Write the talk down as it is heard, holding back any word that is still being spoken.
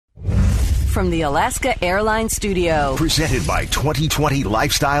from the Alaska Airlines studio. Presented by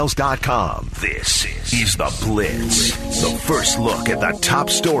 2020lifestyles.com. This is The Blitz. The first look at the top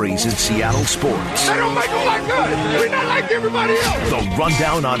stories in Seattle sports. They don't make them like us. We're not like everybody else. The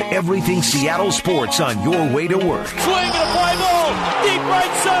rundown on everything Seattle sports on your way to work. Swing and a fly ball. Deep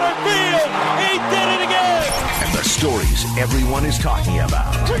right center field. He did it again. And the stories everyone is talking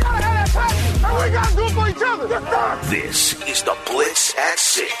about. We gotta have that passion, and we gotta do it for each other. This is The Blitz at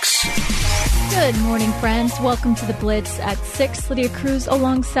 6. Good morning, friends. Welcome to The Blitz at 6. Lydia Cruz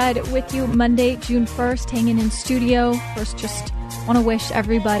alongside with you Monday, June 1st, hanging in studio. First, just want to wish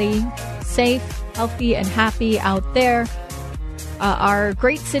everybody safe, healthy, and happy out there. Our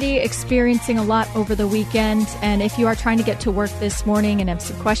great city experiencing a lot over the weekend. And if you are trying to get to work this morning and have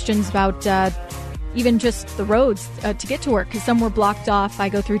some questions about even just the roads to get to work, because some were blocked off. I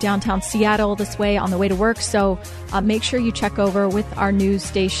go through downtown Seattle this way on the way to work. So make sure you check over with our news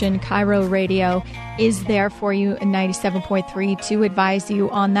station. Carroll Radio is there for you in 97.3 to advise you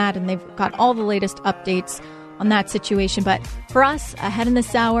on that. And they've got all the latest updates on that situation. But for us, ahead in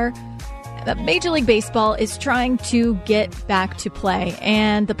this hour, Major League Baseball is trying to get back to play.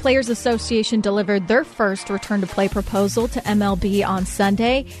 And the Players Association delivered their first return to play proposal to MLB on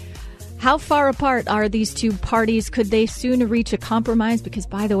Sunday. How far apart are these two parties? Could they soon reach a compromise? Because,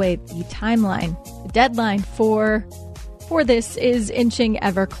 by the way, the timeline, the deadline for this is inching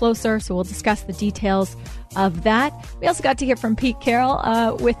ever closer. So we'll discuss the details of that. We also got to hear from Pete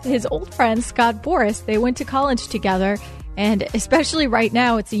Carroll with his old friend, Scott Boras. They went to college together. And especially right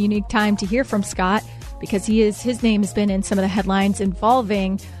now, it's a unique time to hear from Scott because his name has been in some of the headlines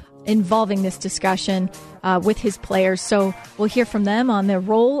involving this discussion with his players. So we'll hear from them on the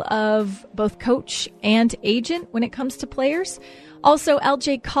role of both coach and agent when it comes to players. Also,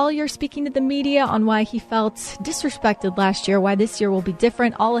 LJ Collier speaking to the media on why he felt disrespected last year, why this year will be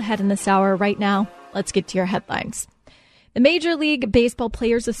different, all ahead in this hour. Right now, let's get to your headlines. The Major League Baseball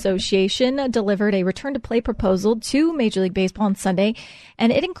Players Association delivered a return-to-play proposal to Major League Baseball on Sunday,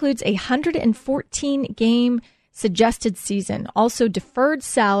 and it includes a 114-game suggested season, also deferred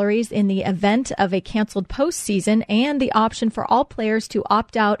salaries in the event of a canceled postseason, and the option for all players to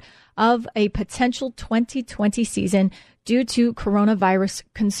opt out of a potential 2020 season due to coronavirus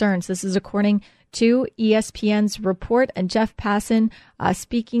concerns. This is according to ESPN's report, and Jeff Passan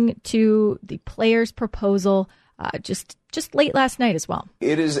speaking to the players' proposal just late last night as well.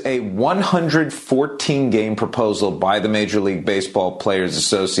 It is a 114-game proposal by the Major League Baseball Players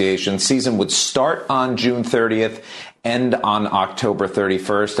Association. Season would start on June 30th, end on October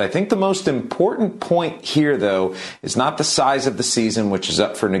 31st. I think the most important point here, though, is not the size of the season, which is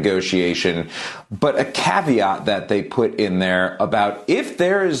up for negotiation, but a caveat that they put in there about if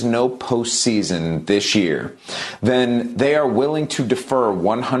there is no postseason this year, then they are willing to defer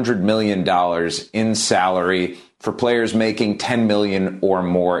 $100 million in salary for players making $10 million or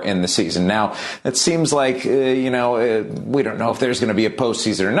more in the season. Now, it seems like, we don't know if there's going to be a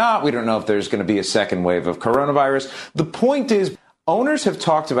postseason or not. We don't know if there's going to be a second wave of coronavirus. The point is, owners have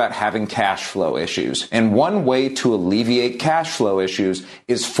talked about having cash flow issues, and one way to alleviate cash flow issues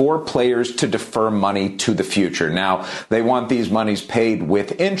is for players to defer money to the future. Now, they want these monies paid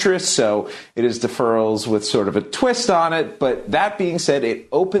with interest, so it is deferrals with sort of a twist on it. But that being said, it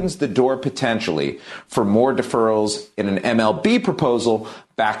opens the door potentially for more deferrals in an MLB proposal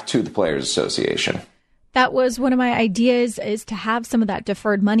back to the Players Association. That was one of my ideas, is to have some of that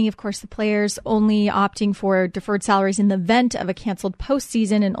deferred money. Of course, the players only opting for deferred salaries in the event of a canceled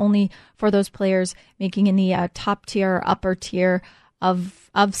postseason, and only for those players making in the top tier, upper tier of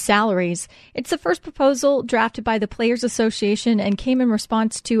salaries. It's the first proposal drafted by the Players Association and came in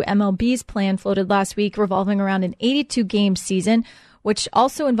response to MLB's plan floated last week revolving around an 82-game season, which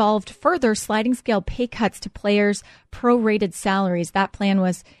also involved further sliding scale pay cuts to players' prorated salaries. That plan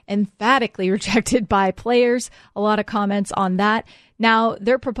was emphatically rejected by players. A lot of comments on that. Now,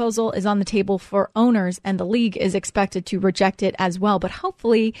 their proposal is on the table for owners, and the league is expected to reject it as well. But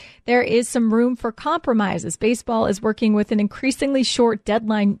hopefully there is some room for compromise, as baseball is working with an increasingly short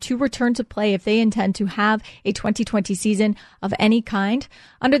deadline to return to play if they intend to have a 2020 season of any kind.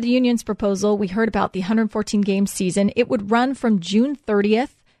 Under the union's proposal, we heard about the 114-game season. It would run from June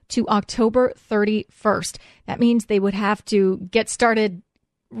 30th to October 31st. That means they would have to get started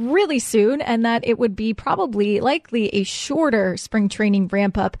really soon, and that it would be likely a shorter spring training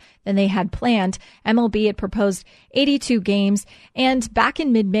ramp up than they had planned. MLB had proposed 82 games, and back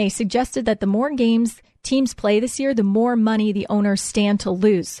in mid-May suggested that the more games teams play this year, the more money the owners stand to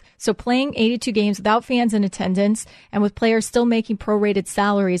lose. So playing 82 games without fans in attendance and with players still making prorated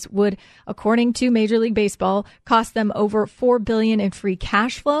salaries would, according to Major League Baseball, cost them over $4 billion in free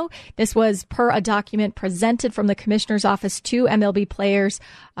cash flow. This was per a document presented from the commissioner's office to MLB players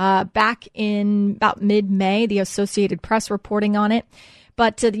back in about mid-May, the Associated Press reporting on it.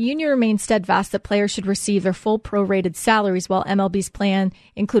 But the union remains steadfast that players should receive their full prorated salaries, while MLB's plan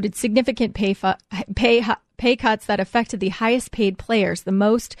included significant pay cuts that affected the highest paid players the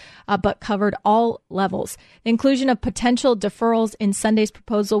most, but covered all levels. The inclusion of potential deferrals in Sunday's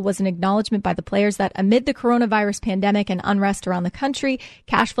proposal was an acknowledgement by the players that amid the coronavirus pandemic and unrest around the country,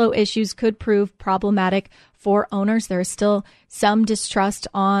 cash flow issues could prove problematic for owners. There is still some distrust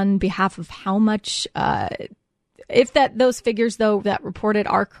on behalf of how much if those figures, though, that reported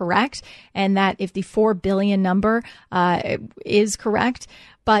are correct, and that if the $4 billion number is correct.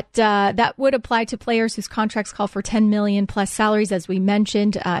 But that would apply to players whose contracts call for $10 million plus salaries, as we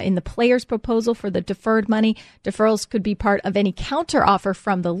mentioned in the players' proposal for the deferred money. Deferrals could be part of any counteroffer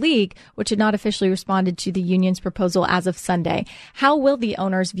from the league, which had not officially responded to the union's proposal as of Sunday. How will the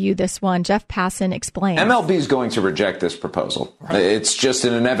owners view this one? Jeff Passan explains. MLB is going to reject this proposal. It's just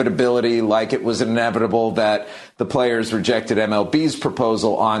an inevitability, like it was inevitable that the players rejected MLB's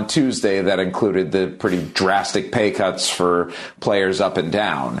proposal on Tuesday that included the pretty drastic pay cuts for players up and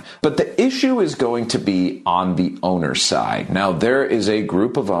down. But the issue is going to be on the owner's side. Now, there is a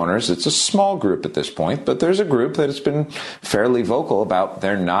group of owners. It's a small group at this point, but there's a group that has been fairly vocal about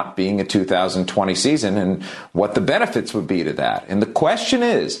there not being a 2020 season and what the benefits would be to that. And the question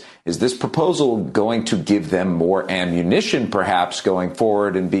is this proposal going to give them more ammunition, perhaps, going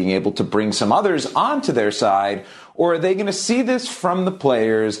forward and being able to bring some others onto their side? Or are they going to see this from the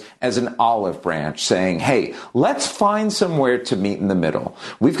players as an olive branch saying, hey, let's find somewhere to meet in the middle?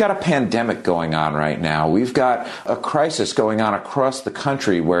 We've got a pandemic going on right now. We've got a crisis going on across the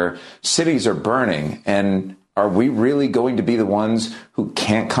country where cities are burning. And are we really going to be the ones who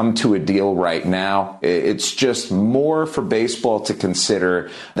can't come to a deal right now? It's just more for baseball to consider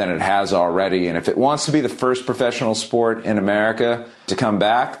than it has already. And if it wants to be the first professional sport in America to come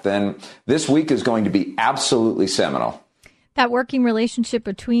back, then this week is going to be absolutely seminal. That working relationship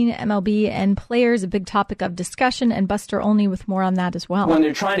between MLB and players, a big topic of discussion, and Buster Olney with more on that as well. When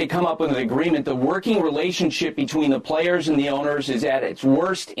they're trying to come up with an agreement, the working relationship between the players and the owners is at its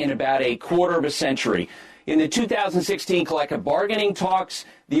worst in about a quarter of a century. In the 2016 collective bargaining talks,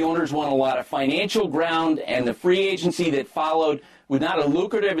 the owners won a lot of financial ground, and the free agency that followed was not as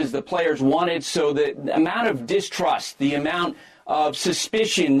lucrative as the players wanted. So the amount of distrust, the amount of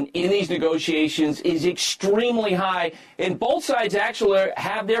suspicion in these negotiations is extremely high, and both sides actually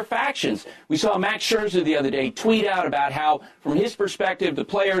have their factions. We saw Max Scherzer the other day tweet out about how, from his perspective, the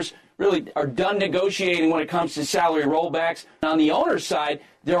players really are done negotiating when it comes to salary rollbacks. On the owner's side,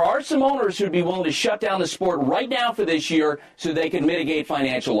 there are some owners who'd be willing to shut down the sport right now for this year so they can mitigate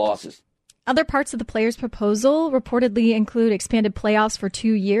financial losses. Other parts of the players' proposal reportedly include expanded playoffs for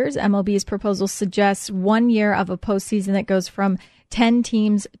 2 years. MLB's proposal suggests 1 year of a postseason that goes from 10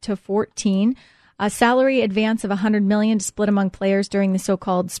 teams to 14. A salary advance of $100 million to split among players during the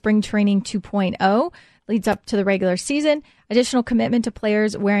so-called Spring Training 2.0 leads up to the regular season. Additional commitment to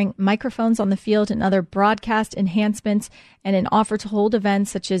players wearing microphones on the field and other broadcast enhancements, and an offer to hold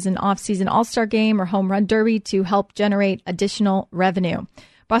events such as an off-season all-star game or home run derby to help generate additional revenue.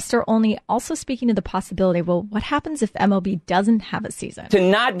 Buster Olney also speaking to the possibility, well, what happens if MLB doesn't have a season? To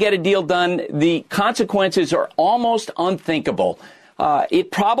not get a deal done, the consequences are almost unthinkable.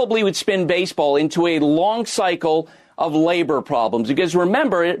 It probably would spin baseball into a long cycle of labor problems. Because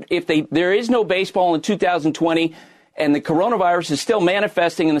remember, if there is no baseball in 2020 and the coronavirus is still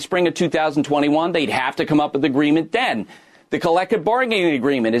manifesting in the spring of 2021, they'd have to come up with an agreement then. The collective bargaining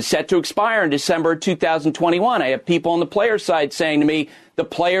agreement is set to expire in December 2021. I have people on the players' side saying to me the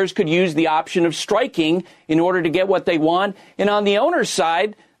players could use the option of striking in order to get what they want. And on the owner's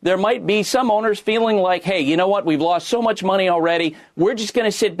side, there might be some owners feeling like, hey, you know what? We've lost so much money already. We're just going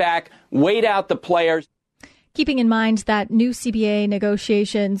to sit back, wait out the players. Keeping in mind that new CBA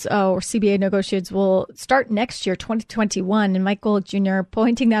negotiations will start next year, 2021. And Mike Golick Jr.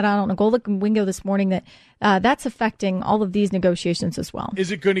 pointing that out on a Golick and Wingo this morning that that's affecting all of these negotiations as well.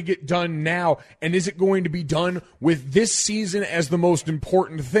 Is it going to get done now? And is it going to be done with this season as the most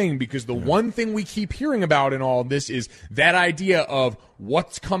important thing? Because the one thing we keep hearing about in all of this is that idea of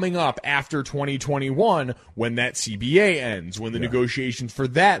what's coming up after 2021 when that CBA ends, when the negotiations for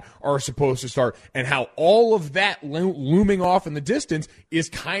that are supposed to start, and how all of that looming off in the distance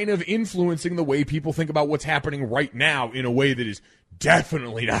is kind of influencing the way people think about what's happening right now in a way that is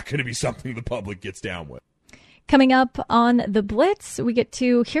definitely not going to be something the public gets down with. Coming up on The Blitz, we get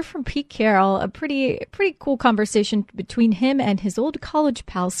to hear from Pete Carroll, a pretty cool conversation between him and his old college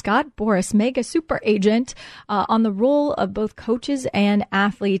pal, Scott Boras, mega super agent, on the role of both coaches and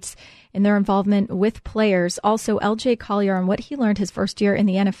athletes in their involvement with players. Also, LJ Collier on what he learned his first year in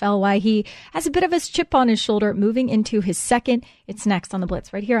the NFL, why he has a bit of a chip on his shoulder moving into his second. It's next on The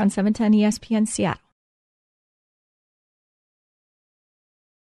Blitz right here on 710 ESPN Seattle.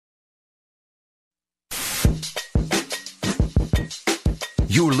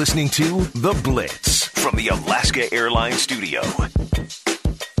 You're listening to The Blitz from the Alaska Airlines Studio.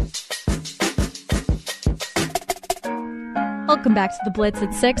 Welcome back to The Blitz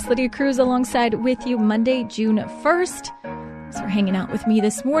at 6. Lydia Cruz alongside with you Monday, June 1st. Thanks for hanging out with me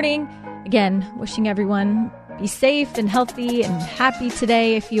this morning. Again, wishing everyone be safe and healthy and happy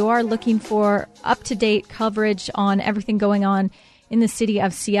today. If you are looking for up-to-date coverage on everything going on in the city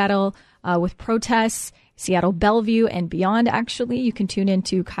of Seattle with protests, Seattle Bellevue and beyond, actually, you can tune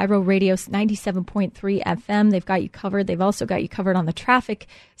into Cairo Radio's 97.3 FM. They've got you covered. They've also got you covered on the traffic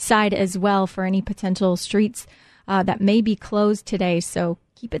side as well for any potential streets that may be closed today. So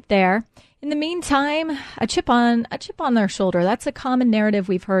keep it there. In the meantime, a chip on their shoulder. That's a common narrative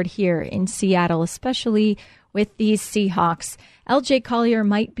we've heard here in Seattle, especially with these Seahawks. LJ Collier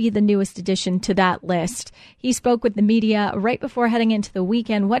might be the newest addition to that list. He spoke with the media right before heading into the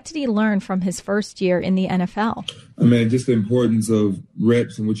weekend. What did he learn from his first year in the NFL? I mean, just the importance of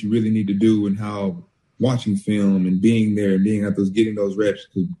reps and what you really need to do and how watching film and being there and being at those, getting those reps,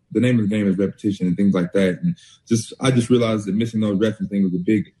 because the name of the game is repetition and things like that. And I just realized that missing those reps and things was a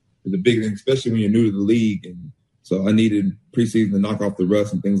big thing, especially when you're new to the league. And so I needed preseason to knock off the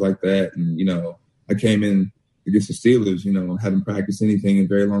rust and things like that. And, I came in against the Steelers, haven't practiced anything in a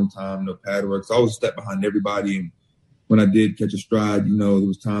very long time, no pad work. So I was a step behind everybody. And when I did catch a stride, there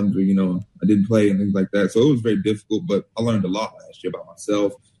was times where, I didn't play and things like that. So it was very difficult, but I learned a lot last year about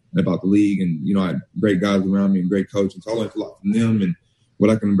myself and about the league. And, I had great guys around me and great coaches. So I learned a lot from them and what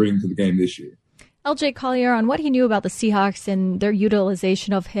I can bring to the game this year. LJ Collier on what he knew about the Seahawks and their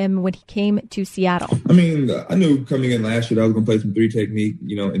utilization of him when he came to Seattle. I mean, I knew coming in last year that I was going to play some 3 technique,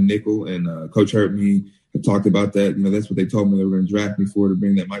 in nickel. And Coach heard me. I talked about that. That's what they told me they were going to draft me for, to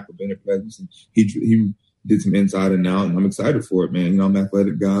bring that Michael Bennett presence. And he did some inside and out, and I'm excited for it, man. I'm an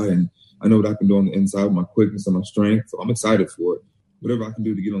athletic guy, and I know what I can do on the inside with my quickness and my strength. So I'm excited for it. Whatever I can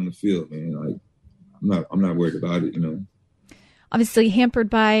do to get on the field, man. I'm not worried about it, Obviously hampered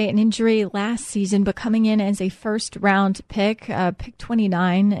by an injury last season, but coming in as a first-round pick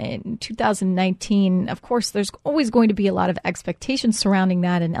 29 in 2019. Of course, there's always going to be a lot of expectations surrounding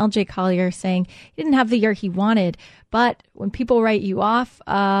that, and LJ Collier saying he didn't have the year he wanted. But when people write you off,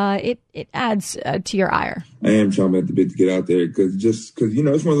 it adds to your ire. I am trying at the bit to get out there because it's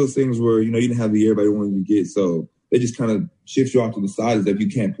one of those things where, you didn't have the year everybody wanted to get, so they just kind of shift you off to the side as if you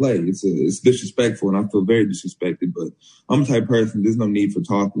can't play. It's disrespectful, and I feel very disrespected. But I'm the type of person, there's no need for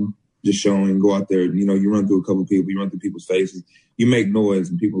talking, just showing, go out there. You run through a couple of people, you run through people's faces, you make noise,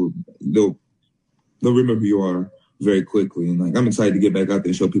 and people, they'll remember who you are very quickly. And, I'm excited to get back out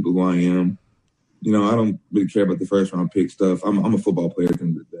there and show people who I am. I don't really care about the first-round pick stuff. I'm a football player at the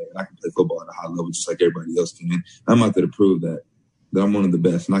end of the day. I can play football at a high level just like everybody else can. I'm out there to prove that I'm one of the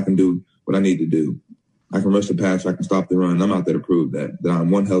best, and I can do what I need to do. I can rush the pass, I can stop the run. I'm out there to prove that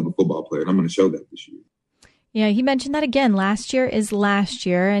I'm one hell of a football player, and I'm going to show that this year. Yeah, he mentioned that again. Last year is last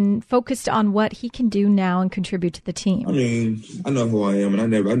year, and focused on what he can do now and contribute to the team. I mean, I know who I am,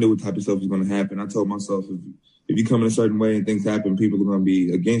 and I knew what type of stuff was going to happen. I told myself, if you come in a certain way and things happen, people are going to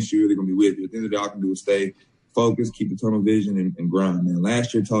be against you, they're going to be with you. At the end of the day, all I can do is stay focused, keep the tunnel vision, and grind. Man,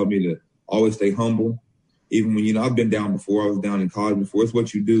 last year taught me to always stay humble. Even when, I've been down before, I was down in college before. It's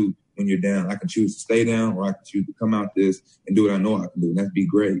what you do when you're down. I can choose to stay down, or I can choose to come out this and do what I know I can do, and that's be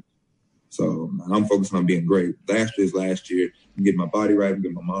great. So I'm focused on being great. Last year is last year. I'm getting my body right. I'm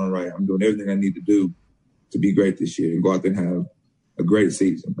getting my mind right. I'm doing everything I need to do to be great this year and go out there and have a great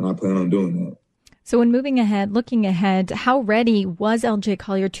season. And I plan on doing that. So when looking ahead, how ready was LJ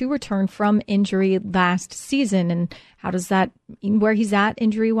Collier to return from injury last season? And how does that mean where he's at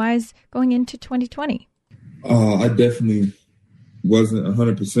injury-wise going into 2020? I definitely wasn't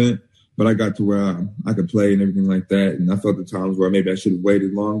 100%, but I got to where I could play and everything like that. And I felt the times where maybe I should have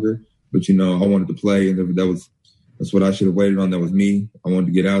waited longer. But, I wanted to play, and that's what I should have waited on. That was me. I wanted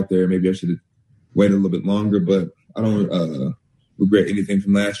to get out there. Maybe I should have waited a little bit longer, but I don't regret anything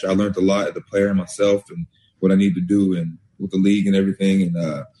from last year. I learned a lot as a player and myself and what I need to do and with the league and everything, and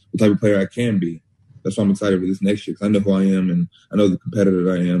the type of player I can be. That's why I'm excited for this next year, because I know who I am and I know the competitor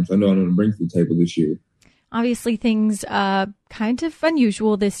that I am. So I know I'm going to bring to the table this year. Obviously, things kind of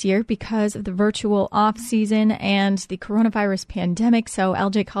unusual this year because of the virtual off season and the coronavirus pandemic. So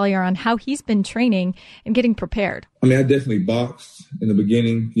LJ Collier on how he's been training and getting prepared. I mean, I definitely boxed in the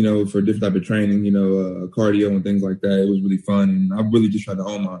beginning, for a different type of training, cardio and things like that. It was really fun. And I really just tried to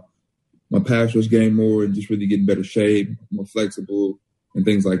hone my pass rush game more and just really get in better shape, more flexible and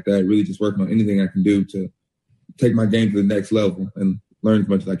things like that. Really just working on anything I can do to take my game to the next level and learn as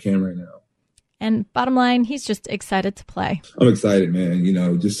much as I can right now. And bottom line, he's just excited to play. I'm excited, man.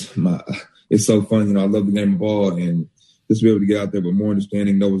 It's so fun. I love the game of ball and just to be able to get out there with more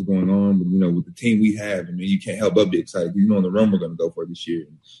understanding, know what's going on. But, with the team we have, you can't help but be excited. On the run we're going to go for this year.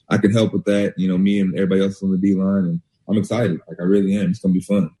 And I can help with that, me and everybody else on the D-line. And I'm excited. I really am. It's going to be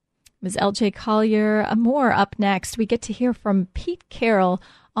fun. Ms. LJ Collier. More up next. We get to hear from Pete Carroll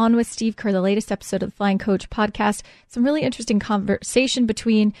on with Steve Kerr, the latest episode of the Flying Coach podcast. Some really interesting conversation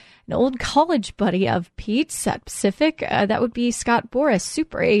between an old college buddy of Pete's at Pacific. That would be Scott Boras,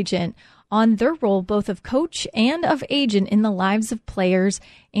 super agent, on their role both of coach and of agent in the lives of players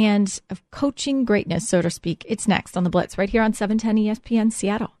and of coaching greatness, so to speak. It's next on The Blitz right here on 710 ESPN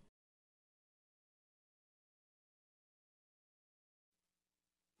Seattle.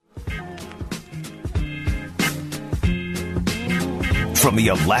 From the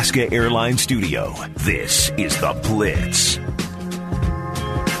Alaska Airlines studio, this is The Blitz.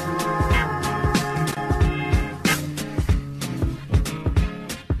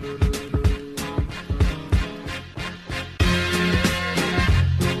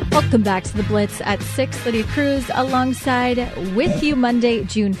 Welcome back to The Blitz at 6. Lydia Cruz alongside with you Monday,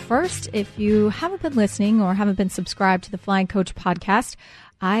 June 1st. If you haven't been listening or haven't been subscribed to the Flying Coach podcast,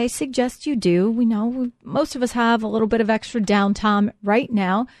 I suggest you do. We know most of us have a little bit of extra downtime right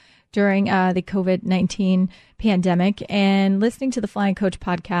now during the COVID-19 pandemic. And listening to the Flying Coach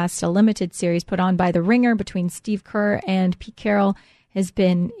podcast, a limited series put on by The Ringer between Steve Kerr and Pete Carroll, has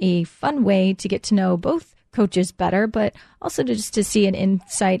been a fun way to get to know both coaches better, but also to see an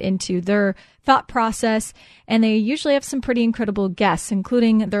insight into their thought process. And they usually have some pretty incredible guests,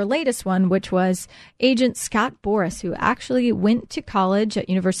 including their latest one, which was agent Scott Boras, who actually went to college at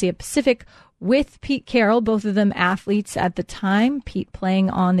University of Pacific with Pete Carroll, both of them athletes at the time, Pete playing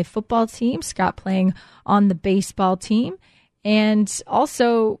on the football team, Scott playing on the baseball team, and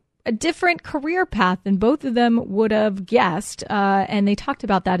also a different career path than both of them would have guessed. And they talked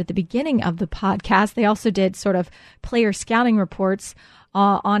about that at the beginning of the podcast. They also did sort of player scouting reports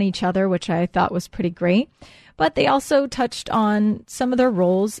on each other, which I thought was pretty great. But they also touched on some of their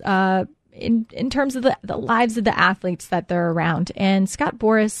roles in terms of the lives of the athletes that they're around. And Scott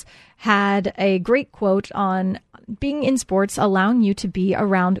Boras had a great quote on being in sports, allowing you to be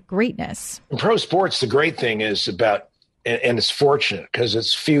around greatness. In pro sports, the great thing is about, and it's fortunate because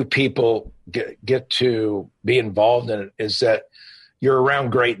it's few people get to be involved in it, is that you're around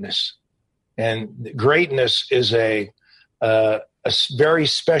greatness. And greatness is a very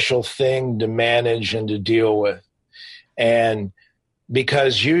special thing to manage and to deal with. And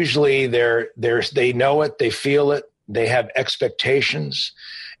because usually they know it, they feel it, they have expectations,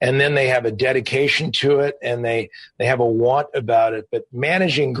 and then they have a dedication to it, and they have a want about it. But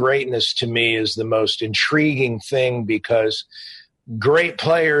managing greatness to me is the most intriguing thing, because great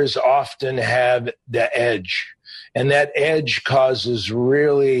players often have the edge, and that edge causes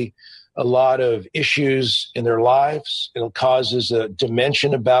really a lot of issues in their lives. It causes a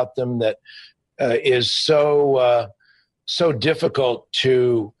dimension about them that is so difficult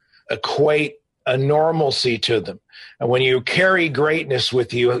to equate a normalcy to them. And when you carry greatness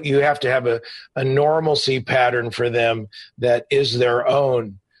with you, you have to have a normalcy pattern for them that is their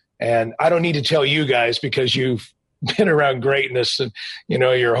own. And I don't need to tell you guys, because you've been around greatness and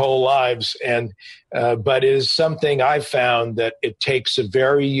your whole lives. And but it is something I've found that it takes a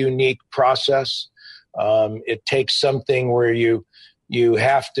very unique process. It takes something where you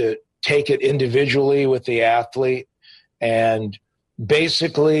have to take it individually with the athlete, and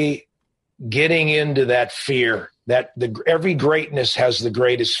basically getting into that fear that every greatness has the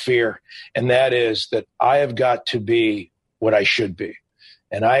greatest fear, and that is that I have got to be what I should be,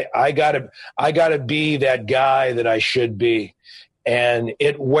 and I gotta be that guy that I should be, and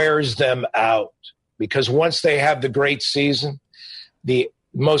it wears them out, because once they have the great season, the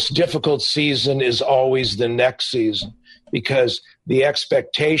most difficult season is always the next season, because the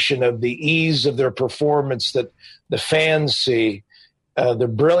expectation of the ease of their performance that the fans see, the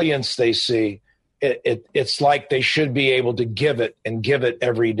brilliance they see, it's like they should be able to give it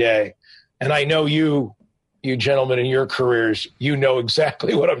every day. And I know you gentlemen in your careers, you know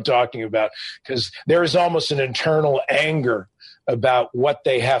exactly what I'm talking about, because there is almost an internal anger about what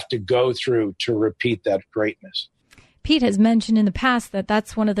they have to go through to repeat that greatness. Pete has mentioned in the past that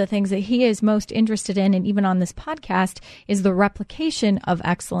that's one of the things that he is most interested in, and even on this podcast, is the replication of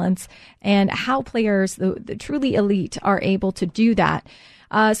excellence and how players, the truly elite, are able to do that.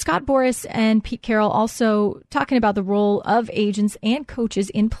 Scott Boras and Pete Carroll also talking about the role of agents and coaches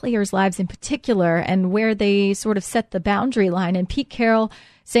in players' lives in particular, and where they sort of set the boundary line. And Pete Carroll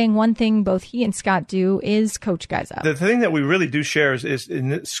saying one thing both he and Scott do is coach guys up. The thing that we really do share is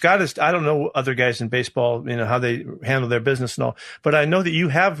Scott is, I don't know other guys in baseball, how they handle their business and all, but I know that you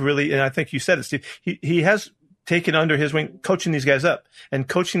have really, and I think you said it, Steve, he has taken under his wing, coaching these guys up and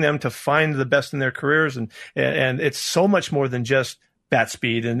coaching them to find the best in their careers. And it's so much more than just bat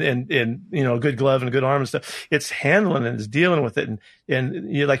speed and a good glove and a good arm and stuff. It's handling and it's dealing with it.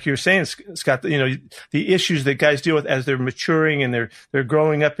 And like you're saying, Scott, the issues that guys deal with as they're maturing and they're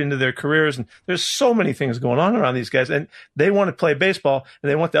growing up into their careers. And there's so many things going on around these guys, and they want to play baseball and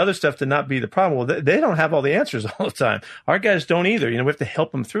they want the other stuff to not be the problem. Well, they don't have all the answers all the time. Our guys don't either. We have to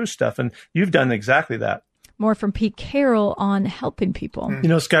help them through stuff. And you've done exactly that. More from Pete Carroll on helping people.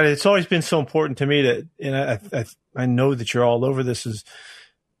 Scott, it's always been so important to me that, and I know that you're all over this, is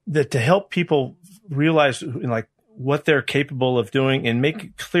that to help people realize what they're capable of doing and make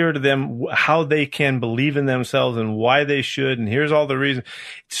it clear to them how they can believe in themselves and why they should. And here's all the reasons,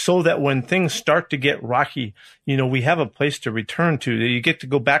 so that when things start to get rocky, we have a place to return to. You get to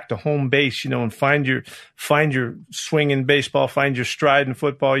go back to home base, and find your swing in baseball, find your stride in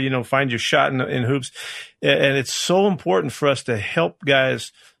football, find your shot in hoops. And it's so important for us to help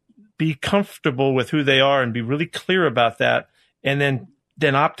guys be comfortable with who they are and be really clear about that. And then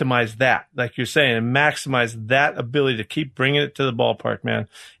optimize that, like you're saying, and maximize that ability to keep bringing it to the ballpark, man.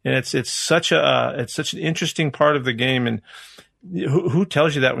 And it's such an interesting part of the game. And who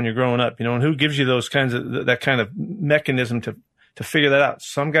tells you that when you're growing up, and who gives you those that kind of mechanism to figure that out?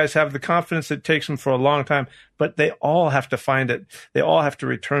 Some guys have the confidence it takes them for a long time, but they all have to find it. They all have to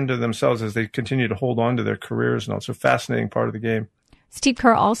return to themselves as they continue to hold on to their careers. And it's a fascinating part of the game. Steve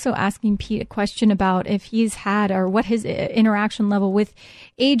Kerr also asking Pete a question about if he's had, or what his interaction level with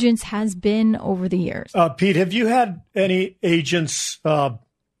agents has been over the years. Pete, have you had any agents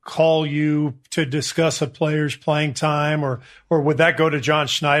call you to discuss a player's playing time, or would that go to John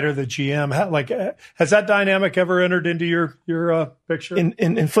Schneider, the GM? Has that dynamic ever entered into your picture?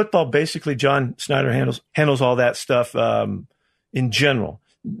 In football, basically, John Schneider handles all that stuff in general.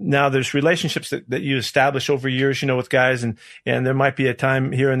 Now, there's relationships that you establish over years, with guys, and there might be a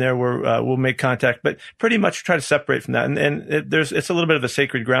time here and there where we'll make contact, but pretty much try to separate from that. And it's a little bit of a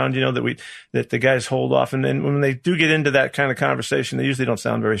sacred ground, that the guys hold off. And then when they do get into that kind of conversation, they usually don't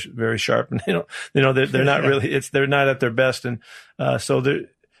sound very, very sharp, and they're not really, they're not at their best. And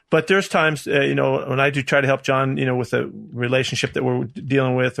but there's times, when I do try to help John, with a relationship that we're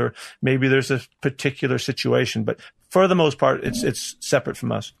dealing with, or maybe there's a particular situation. But for the most part, it's separate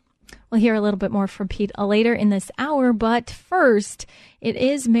from us. We'll hear a little bit more from Pete later in this hour. But first, it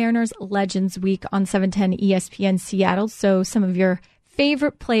is Mariners Legends Week on 710 ESPN Seattle. So some of your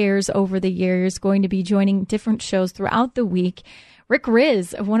favorite players over the years going to be joining different shows throughout the week. Rick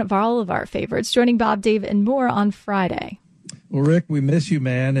Riz, one of all of our favorites, joining Bob, Dave, and more on Friday. Well, Rick, we miss you,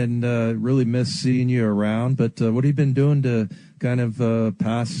 man, and really miss seeing you around. But what have you been doing to kind of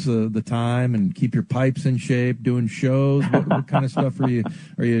pass the time and keep your pipes in shape, doing shows? What kind of stuff are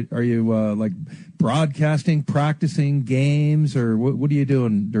you like broadcasting, practicing games, or what are you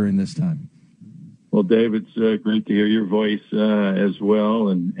doing during this time? Well, Dave, it's great to hear your voice as well,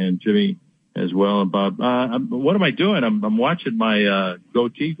 and Jimmy as well, and Bob. What am I doing? I'm watching my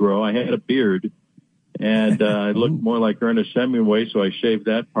goatee grow. I had a beard. And I looked more like Ernest Hemingway, so I shaved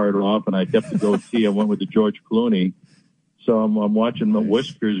that part off, and I kept the goatee. I went with the George Clooney. So I'm watching the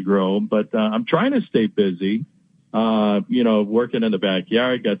whiskers grow. But I'm trying to stay busy, working in the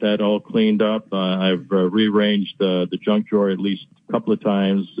backyard, got that all cleaned up. I've rearranged the junk drawer at least a couple of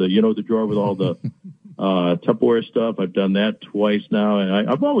times. The drawer with all the Tupperware stuff. I've done that twice now. And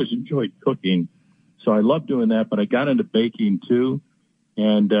I've always enjoyed cooking, so I love doing that. But I got into baking, too.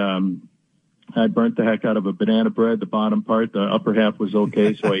 And I burnt the heck out of a banana bread, the bottom part. The upper half was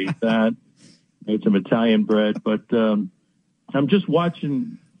okay, so I ate that. Made some Italian bread. But I'm just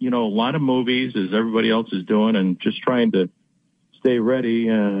watching, a lot of movies, as everybody else is doing, and just trying to stay ready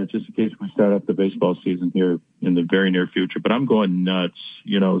just in case we start up the baseball season here in the very near future. But I'm going nuts,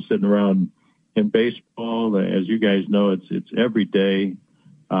 sitting around in baseball. As you guys know, it's every day.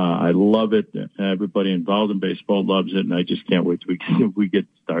 I love it. Everybody involved in baseball loves it, and I just can't wait till we get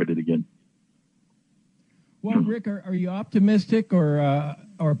started again. Well, Rick, are you optimistic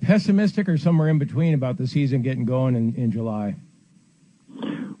or pessimistic or somewhere in between about the season getting going in July?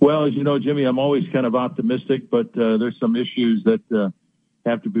 Well, as you know, Jimmy, I'm always kind of optimistic, but there's some issues that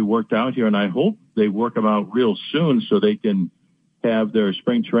have to be worked out here, and I hope they work them out real soon so they can have their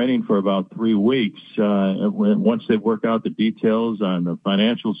spring training for about 3 weeks. Once they work out the details on the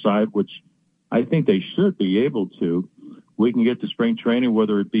financial side, which I think they should be able to, we can get to spring training,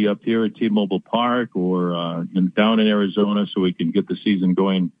 whether it be up here at T-Mobile Park or down in Arizona, so we can get the season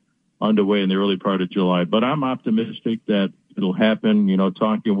going underway in the early part of July. But I'm optimistic that it'll happen. You know,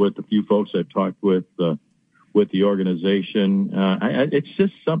 talking with a few folks I've talked with the organization, it's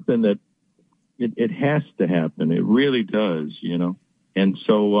just something that it has to happen. It really does, you know. And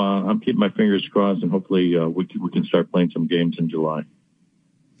so I'm keeping my fingers crossed, and hopefully we can start playing some games in July.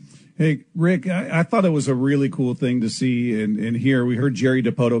 Hey, Rick, I thought it was a really cool thing to see and hear. We heard Jerry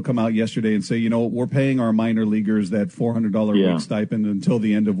DiPoto come out yesterday and say, you know, we're paying our minor leaguers that $400 week stipend until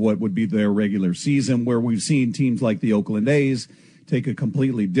the end of what would be their regular season, where we've seen teams like the Oakland A's take a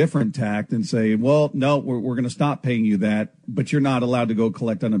completely different tact and say, well, no, we're going to stop paying you that, but you're not allowed to go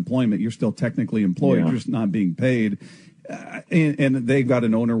collect unemployment. You're still technically employed. You're just not being paid. And they've got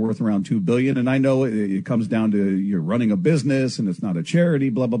an owner worth around $2 billion. And I know it comes down to you're running a business and it's not a charity,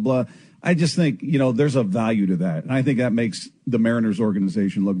 blah, blah, blah. I just think, you know, there's a value to that. And I think that makes the Mariners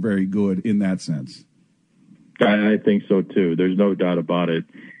organization look very good in that sense. I think so, too. There's no doubt about it.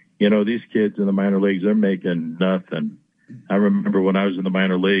 You know, these kids in the minor leagues, they're making nothing. I remember when I was in the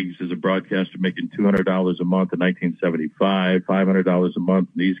minor leagues as a broadcaster making $200 a month in 1975, $500 a month.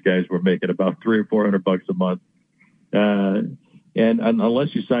 These guys were making about $300 or $400 a month. And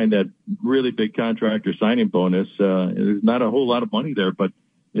unless you sign that really big contract or signing bonus, there's not a whole lot of money there. But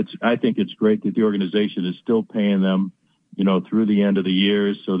I think it's great that the organization is still paying them, you know, through the end of the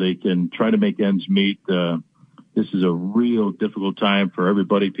year so they can try to make ends meet. This is a real difficult time for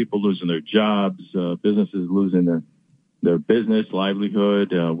everybody. People losing their jobs, businesses losing their business,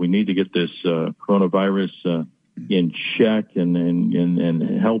 livelihood. We need to get this coronavirus in check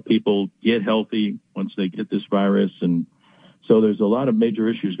and help people get healthy once they get this virus. And so there's a lot of major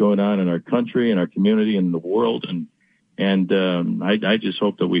issues going on in our country and our community and the world. And I just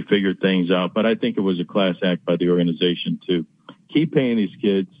hope that we figured things out. But I think it was a class act by the organization to keep paying these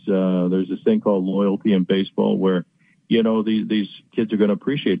kids. There's this thing called loyalty in baseball where, you know, these kids are going to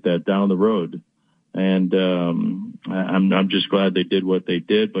appreciate that down the road. And I'm just glad they did what they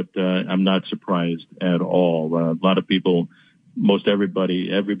did, but I'm not surprised at all. A lot of people, most everybody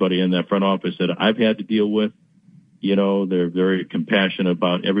in that front office that I've had to deal with, you know, they're very compassionate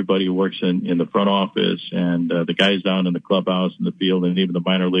about everybody who works in the front office and the guys down in the clubhouse and the field and even the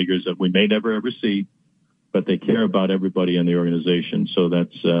minor leaguers that we may never ever see, but they care about everybody in the organization. So that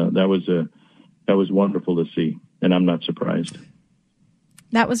was wonderful to see, and I'm not surprised.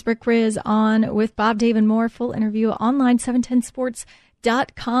 That was Rick Riz on with Bob, Dave, and more. Full interview online,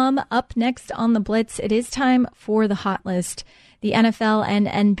 710sports.com. Up next on the Blitz, it is time for the hot list. The NFL and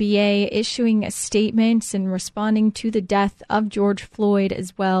NBA issuing statements and responding to the death of George Floyd,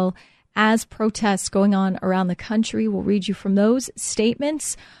 as well as protests going on around the country. We'll read you from those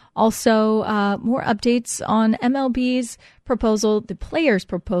statements. Also, more updates on MLB's proposal, the players'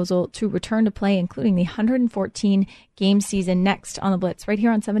 proposal to return to play, including the 114-game season, next on the Blitz, right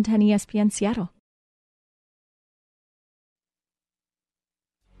here on 710 ESPN Seattle.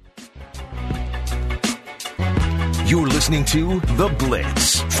 You're listening to The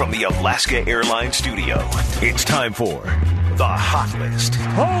Blitz from the Alaska Airlines Studio. It's time for The Hot List.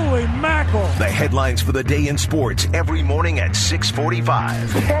 Holy mackerel! The headlines for the day in sports every morning at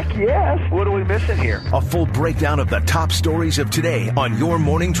 6:45. Heck yes. What are we missing here? A full breakdown of the top stories of today on your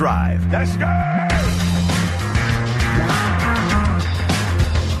morning drive. Let's go!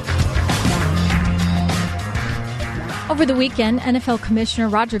 Over the weekend, NFL Commissioner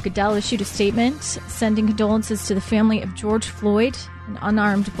Roger Goodell issued a statement sending condolences to the family of George Floyd, an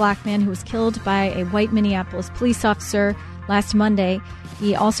unarmed black man who was killed by a white Minneapolis police officer last Monday.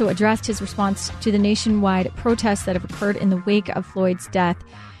 He also addressed his response to the nationwide protests that have occurred in the wake of Floyd's death.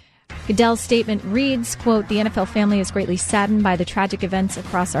 Goodell's statement reads, quote, "The NFL family is greatly saddened by the tragic events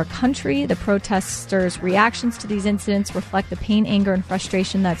across our country. The protesters' reactions to these incidents reflect the pain, anger, and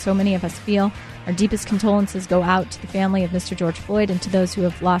frustration that so many of us feel. Our deepest condolences go out to the family of Mr. George Floyd and to those who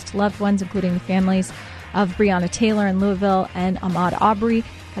have lost loved ones, including the families of Breonna Taylor in Louisville and Ahmaud Arbery,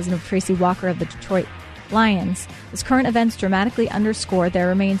 cousin of Tracy Walker of the Detroit Lions. As current events dramatically underscore, there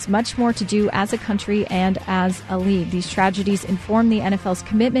remains much more to do as a country and as a league. These tragedies inform the NFL's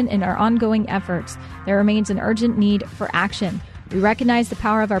commitment in our ongoing efforts. There remains an urgent need for action. We recognize the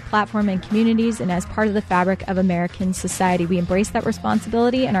power of our platform and communities, and as part of the fabric of American society, we embrace that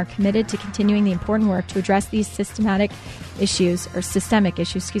responsibility and are committed to continuing the important work to address these systemic issues,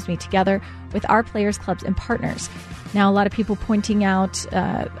 together with our players, clubs, and partners. Now, a lot of people pointing out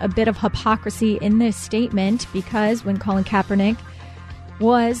a bit of hypocrisy in this statement, because when Colin Kaepernick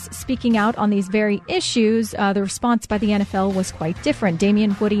was speaking out on these very issues, the response by the NFL was quite different.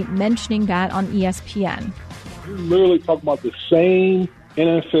 Damian Woody mentioning that on ESPN. You're literally talking about the same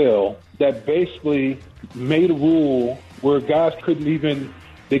NFL that basically made a rule where guys couldn't even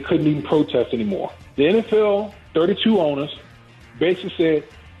protest anymore. The NFL, 32 owners, basically said,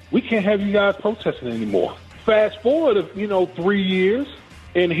 we can't have you guys protesting anymore. Fast forward, 3 years,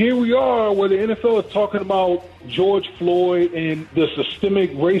 and here we are where the NFL is talking about George Floyd and the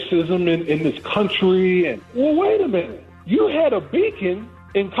systemic racism in this country. And, well, wait a minute. You had a beacon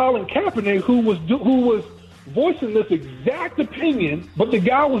in Colin Kaepernick who was voicing this exact opinion, but the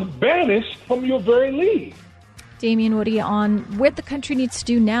guy was banished from your very league. Damian Woody on what the country needs to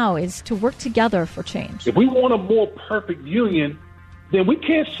do now is to work together for change. If we want a more perfect union, then we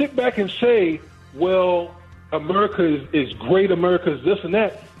can't sit back and say, well, America is great, America is this and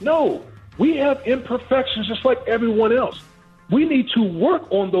that. No, we have imperfections just like everyone else. We need to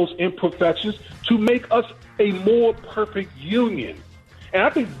work on those imperfections to make us a more perfect union. And I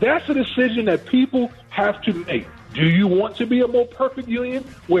think that's a decision that people have to make. Do you want to be a more perfect union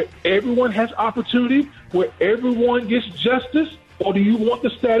where everyone has opportunity, where everyone gets justice, or do you want the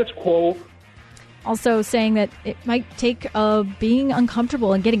status quo? Also saying that it might take being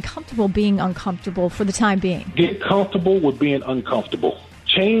uncomfortable and getting comfortable being uncomfortable for the time being. Get comfortable with being uncomfortable.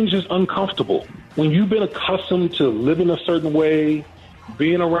 Change is uncomfortable. When you've been accustomed to living a certain way,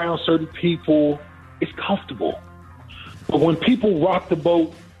 being around certain people, it's comfortable. But when people rock the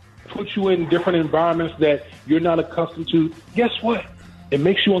boat, put you in different environments that you're not accustomed to, guess what? It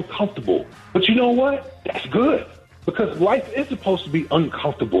makes you uncomfortable. But you know what? That's good. Because life is supposed to be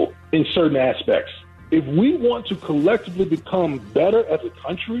uncomfortable in certain aspects. If we want to collectively become better as a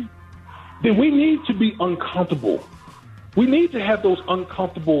country, then we need to be uncomfortable. We need to have those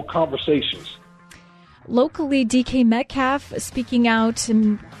uncomfortable conversations. Locally, DK Metcalf speaking out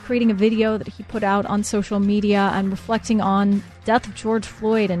and creating a video that he put out on social media and reflecting on the death of George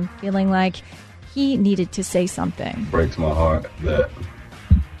Floyd and feeling like he needed to say something. It breaks my heart that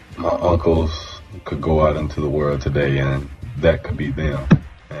my uncles could go out into the world today and that could be them.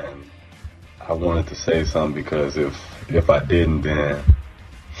 And I wanted to say something because if I didn't, then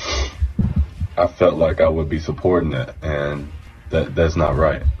I felt like I would be supporting that, and that's not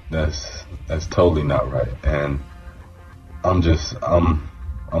right. That's totally not right. And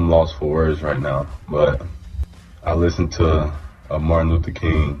I'm lost for words right now. But I listened to a Martin Luther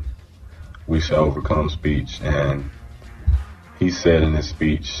King "We Shall Overcome" speech, and he said in his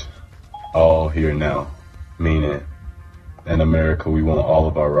speech, all here now, meaning in America we want all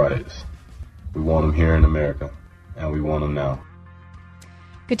of our rights. We want them here in America, and we want them now.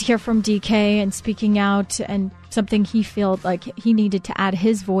 Good to hear from DK and speaking out, and something he felt like he needed to add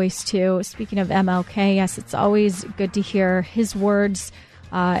his voice to. Speaking of MLK, yes, it's always good to hear his words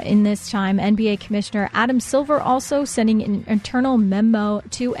in this time. NBA Commissioner Adam Silver also sending an internal memo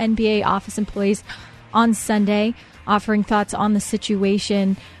to NBA office employees on Sunday, offering thoughts on the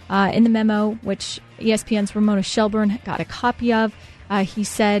situation. In the memo, which ESPN's Ramona Shelburne got a copy of, he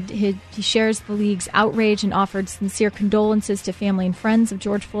said he shares the league's outrage and offered sincere condolences to family and friends of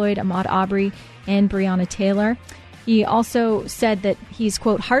George Floyd, Ahmaud Arbery, and Breonna Taylor. He also said that he's,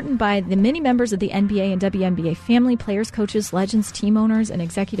 quote, heartened by the many members of the NBA and WNBA family, players, coaches, legends, team owners, and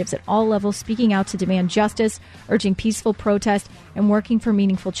executives at all levels speaking out to demand justice, urging peaceful protest, and working for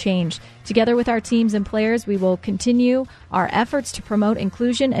meaningful change. Together with our teams and players, we will continue our efforts to promote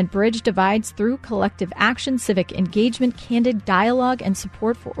inclusion and bridge divides through collective action, civic engagement, candid dialogue, and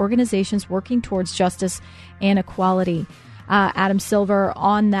support for organizations working towards justice and equality. Adam Silver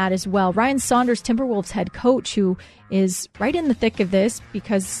on that as well. Ryan Saunders, Timberwolves head coach, who is right in the thick of this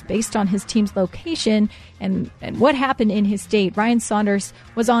because based on his team's location and what happened in his state, Ryan Saunders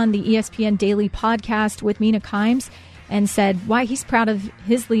was on the ESPN Daily podcast with Mina Kimes and said why he's proud of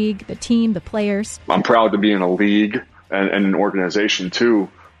his league, the team, the players. I'm proud to be in a league and an organization, too,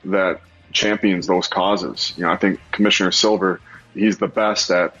 that champions those causes. I think Commissioner Silver, he's the best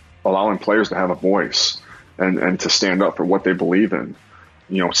at allowing players to have a voice and to stand up for what they believe in.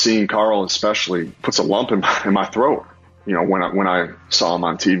 Seeing Carroll especially puts a lump in my throat, when I saw him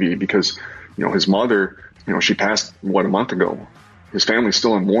on TV because, his mother, she passed, a month ago. His family's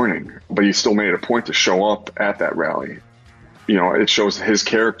still in mourning, but he still made a point to show up at that rally. It shows his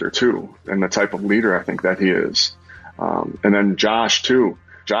character too and the type of leader I think that he is. And then Josh, too.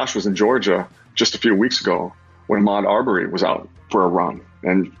 Josh was in Georgia just a few weeks ago when Ahmaud Arbery was out for a run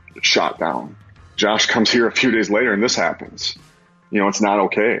and shot down. Josh comes here a few days later and this happens. It's not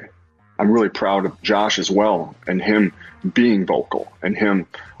okay. I'm really proud of Josh as well, and him being vocal and him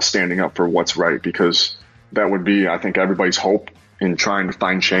standing up for what's right, because that would be, I think, everybody's hope in trying to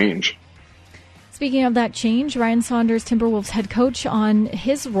find change. Speaking of that change, Ryan Saunders, Timberwolves head coach, on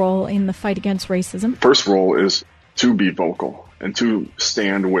his role in the fight against racism. First role is to be vocal and to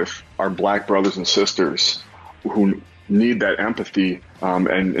stand with our black brothers and sisters who need that empathy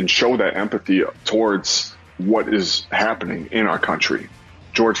and show that empathy towards what is happening in our country.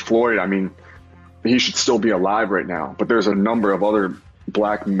 George Floyd, he should still be alive right now, but there's a number of other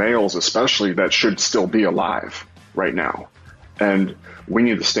black males especially that should still be alive right now. And we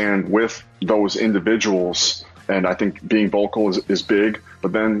need to stand with those individuals. And I think being vocal is big,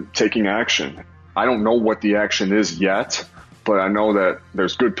 but then taking action. I don't know what the action is yet, but I know that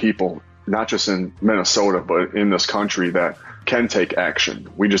there's good people, not just in Minnesota, but in this country that can take action.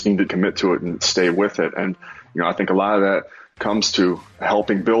 We just need to commit to it and stay with it. And, I think a lot of that comes to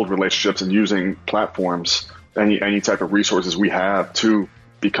helping build relationships and using platforms, any type of resources we have to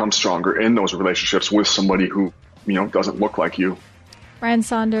become stronger in those relationships with somebody who, doesn't look like you. Ryan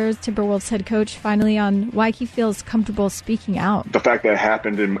Saunders, Timberwolves head coach, finally on why he feels comfortable speaking out. The fact that it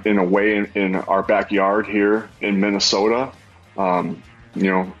happened in a way in our backyard here in Minnesota,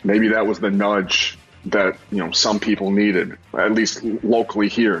 maybe that was the nudge that, some people needed, at least locally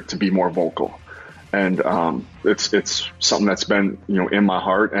here, to be more vocal. And it's something that's been, in my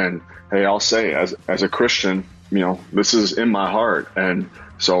heart. And hey, I'll say as a Christian, this is in my heart. And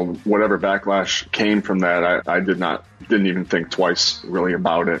so whatever backlash came from that, I didn't even think twice really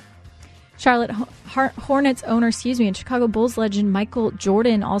about it. Charlotte Hornets owner, and Chicago Bulls legend Michael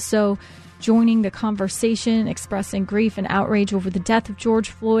Jordan also joining the conversation, expressing grief and outrage over the death of George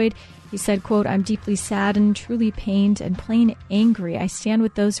Floyd. He said, quote, "I'm deeply saddened, truly pained, and plain angry. I stand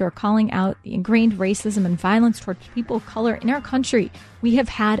with those who are calling out the ingrained racism and violence towards people of color in our country. We have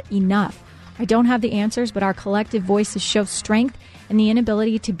had enough. I don't have the answers, but our collective voices show strength and the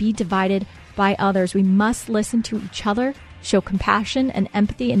inability to be divided by others. We must listen to each other, show compassion and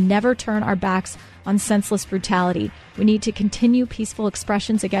empathy, and never turn our backs on senseless brutality. We need to continue peaceful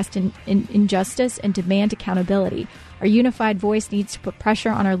expressions against injustice and demand accountability. Our unified voice needs to put pressure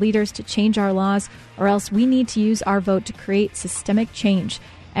on our leaders to change our laws, or else we need to use our vote to create systemic change.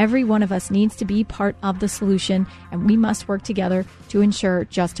 Every one of us needs to be part of the solution, and we must work together to ensure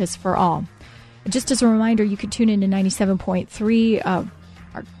justice for all." Just as a reminder, you could tune in to 97.3,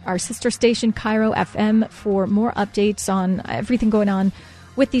 our sister station, Cairo FM, for more updates on everything going on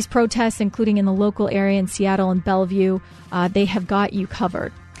with these protests, including in the local area in Seattle and Bellevue. They have got you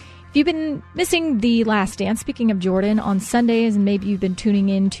covered. If you've been missing The Last Dance, speaking of Jordan, on Sundays, and maybe you've been tuning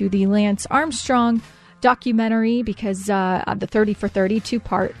in to the Lance Armstrong documentary because of the 30 for 30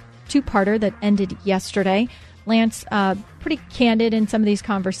 two-parter that ended yesterday. Lance, pretty candid in some of these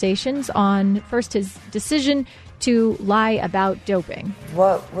conversations on, first, his decision to lie about doping.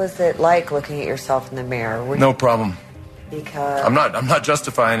 What was it like looking at yourself in the mirror? No problem. Because I'm not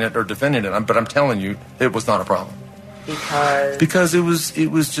justifying it or defending it, but I'm telling you, it was not a problem. Because it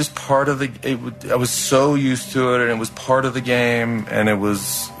was just part of the. I was so used to it, and it was part of the game, and it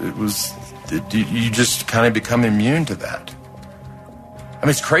was. You just kind of become immune to that. I mean,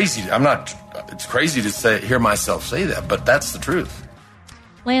 it's crazy. It's crazy to hear myself say that, but that's the truth.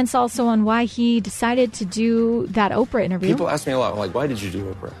 Lance also on why he decided to do that Oprah interview. People ask me a lot, like, why did you do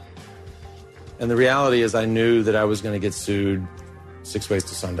Oprah? And the reality is I knew that I was going to get sued 6 ways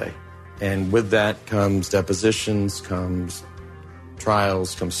to Sunday. And with that comes depositions, comes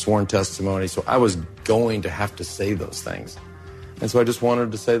trials, comes sworn testimony. So I was going to have to say those things. And so I just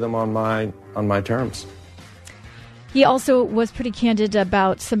wanted to say them on my terms. He also was pretty candid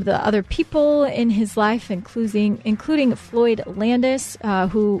about some of the other people in his life, including Floyd Landis,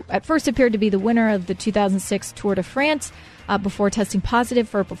 who at first appeared to be the winner of the 2006 Tour de France before testing positive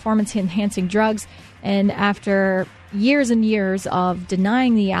for performance-enhancing drugs. And after years and years of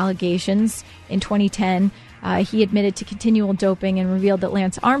denying the allegations, in 2010, he admitted to continual doping and revealed that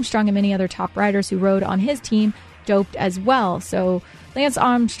Lance Armstrong and many other top riders who rode on his team doped as well. So Lance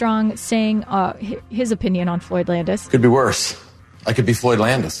Armstrong saying his opinion on Floyd Landis. Could be worse. I could be Floyd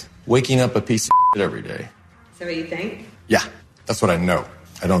Landis, waking up a piece of shit every day. Is that what you think? Yeah, that's what I know.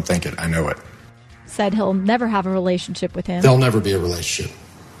 I don't think it. I know it. Said he'll never have a relationship with him. There'll never be a relationship.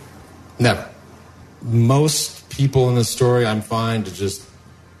 Never. Most people in this story, I'm fine to just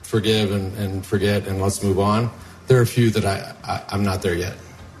forgive and forget and let's move on. There are a few that I'm not there yet.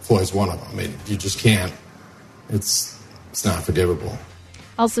 Floyd's one of them. I mean, you just can't. it's not forgivable.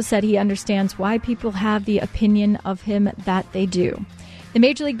 Also said he understands why people have the opinion of him that they do. The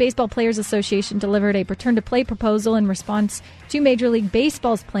Major League Baseball Players Association delivered a return-to-play proposal in response to Major League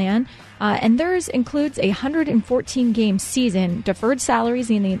Baseball's plan, and theirs includes a 114-game season, deferred salaries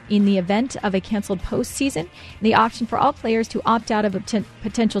in the event of a canceled postseason, and the option for all players to opt out of a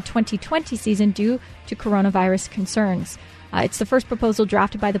potential 2020 season due to coronavirus concerns. It's the first proposal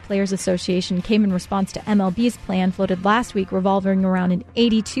drafted by the Players Association, came in response to MLB's plan floated last week revolving around an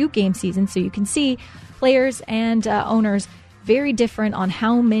 82-game season, so you can see players and owners very different on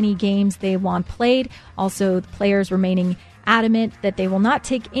how many games they want played. Also, the players remaining adamant that they will not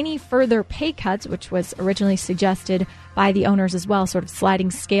take any further pay cuts, which was originally suggested by the owners as well, sort of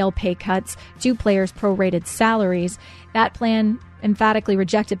sliding scale pay cuts to players' prorated salaries. That plan emphatically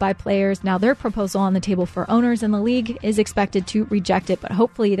rejected by players. Now their proposal on the table for owners in the league is expected to reject it, but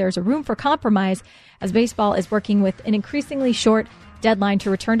hopefully there's a room for compromise as baseball is working with an increasingly short deadline to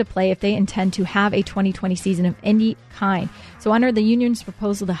return to play if they intend to have a 2020 season of any kind. So under the union's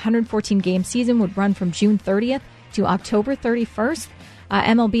proposal, the 114-game season would run from June 30th to October 31st.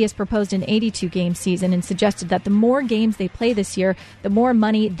 MLB has proposed an 82-game season and suggested that the more games they play this year, the more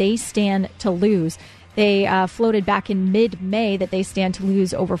money they stand to lose. They floated back in mid-May that they stand to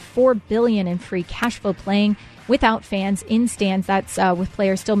lose over $4 billion in free cash flow playing without fans in stands. That's with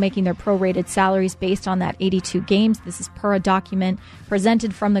players still making their prorated salaries based on that 82 games. This is per a document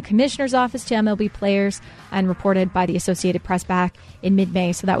presented from the commissioner's office to MLB players and reported by the Associated Press back in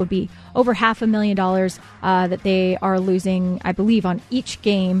mid-May. So that would be over $500,000 that they are losing, I believe, on each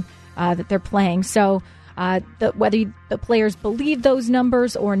game that they're playing. So whether the players believe those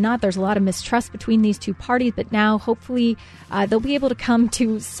numbers or not, there's a lot of mistrust between these two parties. But now, hopefully, they'll be able to come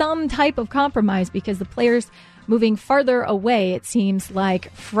to some type of compromise because the players moving farther away, it seems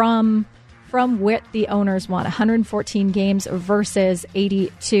like, from what the owners want, 114 games versus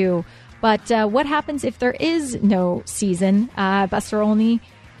 82. But what happens if there is no season? Buster Olney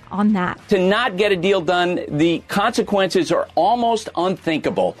on that. To not get a deal done, the consequences are almost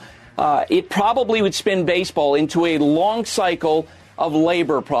unthinkable. It probably would spin baseball into a long cycle of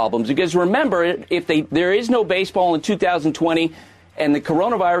labor problems. Because remember, if there is no baseball in 2020 and the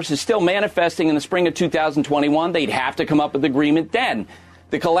coronavirus is still manifesting in the spring of 2021, they'd have to come up with an agreement then.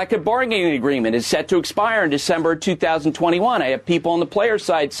 The collective bargaining agreement is set to expire in December 2021. I have people on the players'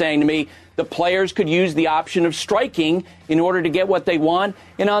 side saying to me the players could use the option of striking in order to get what they want.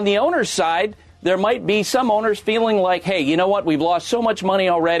 And on the owner's side, there might be some owners feeling like, hey, you know what? We've lost so much money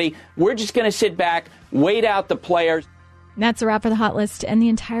already. We're just going to sit back, wait out the players. And that's a wrap for the Hot List and the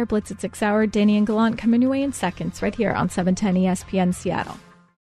entire Blitz at 6 hour. Danny and Gallant coming your way in seconds right here on 710 ESPN Seattle.